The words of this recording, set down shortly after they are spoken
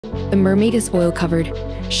The mermaid is oil-covered.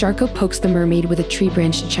 Sharko pokes the mermaid with a tree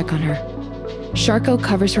branch to check on her. Sharko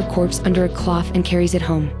covers her corpse under a cloth and carries it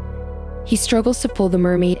home. He struggles to pull the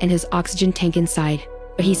mermaid and his oxygen tank inside,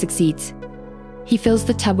 but he succeeds. He fills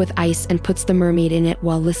the tub with ice and puts the mermaid in it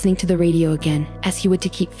while listening to the radio again, as he would to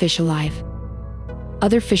keep fish alive.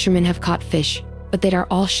 Other fishermen have caught fish, but they are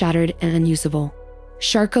all shattered and unusable.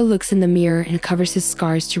 Sharko looks in the mirror and covers his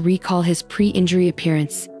scars to recall his pre-injury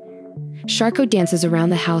appearance. Sharko dances around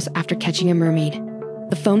the house after catching a mermaid.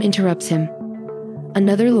 The phone interrupts him.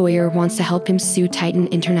 Another lawyer wants to help him sue Titan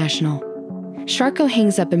International. Sharko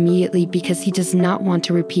hangs up immediately because he does not want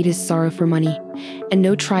to repeat his sorrow for money, and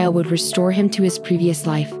no trial would restore him to his previous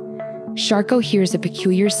life. Sharko hears a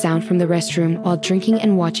peculiar sound from the restroom while drinking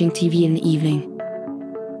and watching TV in the evening.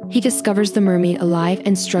 He discovers the mermaid alive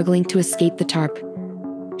and struggling to escape the tarp.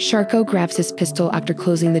 Sharko grabs his pistol after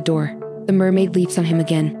closing the door. The mermaid leaps on him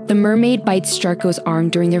again. The mermaid bites Sharko's arm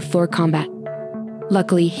during their floor combat.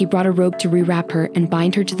 Luckily, he brought a rope to rewrap her and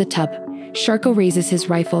bind her to the tub. Sharko raises his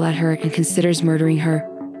rifle at her and considers murdering her.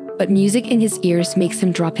 But music in his ears makes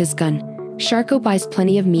him drop his gun. Sharko buys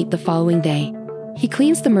plenty of meat the following day. He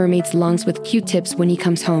cleans the mermaid's lungs with Q-tips when he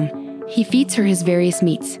comes home. He feeds her his various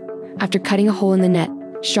meats. After cutting a hole in the net,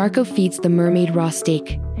 Sharko feeds the mermaid raw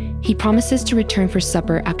steak. He promises to return for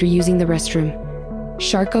supper after using the restroom.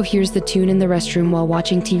 Sharko hears the tune in the restroom while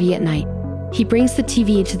watching TV at night. He brings the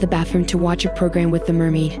TV into the bathroom to watch a program with the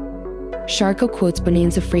mermaid. Sharko quotes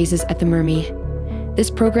bonanza phrases at the mermaid. This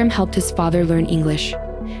program helped his father learn English.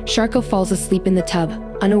 Sharko falls asleep in the tub,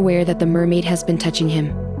 unaware that the mermaid has been touching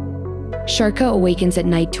him. Sharko awakens at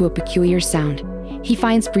night to a peculiar sound. He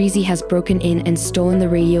finds Breezy has broken in and stolen the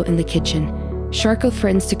radio in the kitchen. Sharko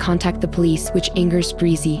threatens to contact the police, which angers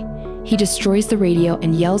Breezy. He destroys the radio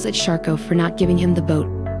and yells at Sharko for not giving him the boat.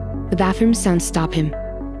 The bathroom sounds stop him.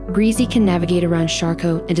 Breezy can navigate around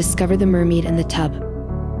Sharko and discover the mermaid in the tub.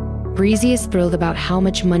 Breezy is thrilled about how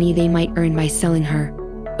much money they might earn by selling her,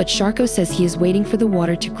 but Sharko says he is waiting for the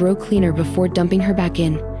water to grow cleaner before dumping her back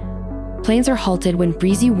in. Plans are halted when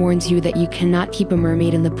Breezy warns you that you cannot keep a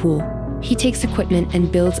mermaid in the pool. He takes equipment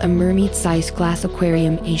and builds a mermaid-sized glass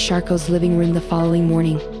aquarium in Sharko's living room the following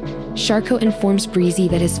morning. Sharko informs Breezy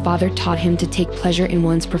that his father taught him to take pleasure in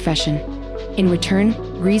one's profession. In return,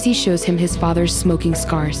 Breezy shows him his father's smoking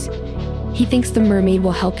scars. He thinks the mermaid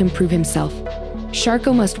will help him prove himself.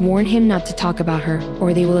 Sharko must warn him not to talk about her,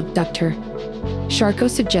 or they will abduct her. Sharko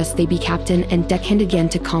suggests they be captain and deckhand again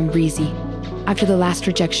to calm Breezy. After the last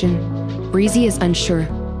rejection, Breezy is unsure,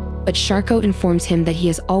 but Sharko informs him that he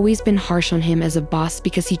has always been harsh on him as a boss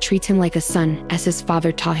because he treats him like a son, as his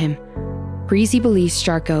father taught him. Breezy believes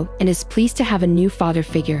Sharko and is pleased to have a new father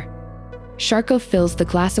figure. Sharko fills the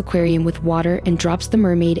glass aquarium with water and drops the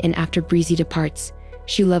mermaid in after Breezy departs.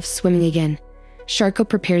 She loves swimming again. Sharko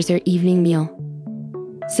prepares their evening meal.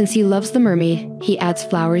 Since he loves the mermaid, he adds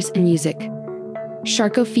flowers and music.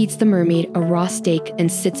 Sharko feeds the mermaid a raw steak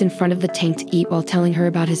and sits in front of the tank to eat while telling her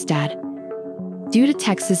about his dad. Due to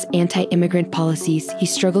Texas anti-immigrant policies, he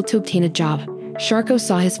struggled to obtain a job. Sharko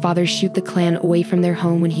saw his father shoot the Klan away from their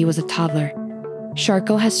home when he was a toddler.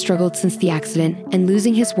 Sharko has struggled since the accident, and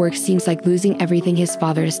losing his work seems like losing everything his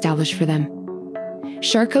father established for them.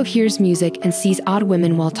 Sharko hears music and sees odd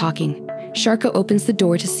women while talking. Sharko opens the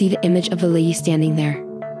door to see the image of the lady standing there.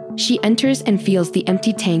 She enters and feels the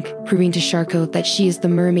empty tank, proving to Sharko that she is the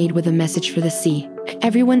mermaid with a message for the sea.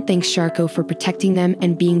 Everyone thanks Sharko for protecting them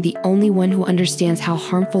and being the only one who understands how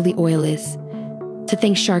harmful the oil is. To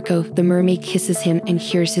thank Sharko, the mermaid kisses him and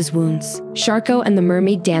cures his wounds. Sharko and the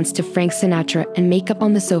mermaid dance to Frank Sinatra and make up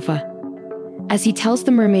on the sofa. As he tells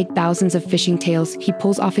the mermaid thousands of fishing tales, he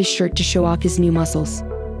pulls off his shirt to show off his new muscles.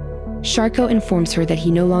 Sharko informs her that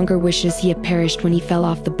he no longer wishes he had perished when he fell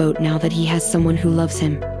off the boat now that he has someone who loves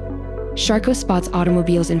him. Sharko spots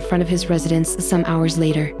automobiles in front of his residence some hours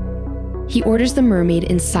later. He orders the mermaid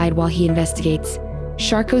inside while he investigates.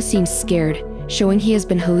 Sharko seems scared, showing he has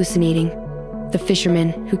been hallucinating. The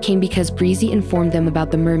fishermen, who came because Breezy informed them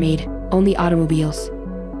about the mermaid, own the automobiles.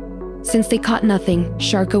 Since they caught nothing,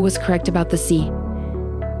 Sharko was correct about the sea.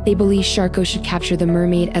 They believe Sharko should capture the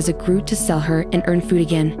mermaid as a Groot to sell her and earn food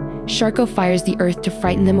again. Sharko fires the earth to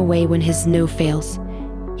frighten them away when his no fails.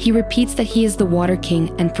 He repeats that he is the Water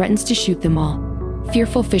King and threatens to shoot them all.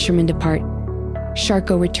 Fearful fishermen depart.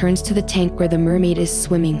 Sharko returns to the tank where the mermaid is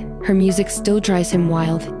swimming. Her music still drives him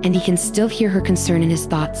wild, and he can still hear her concern in his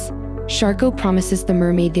thoughts. Sharko promises the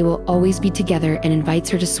mermaid they will always be together and invites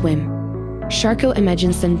her to swim. Sharko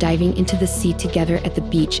imagines them diving into the sea together at the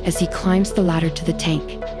beach as he climbs the ladder to the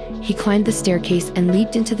tank. He climbed the staircase and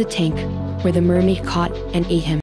leaped into the tank, where the mermaid caught and ate him.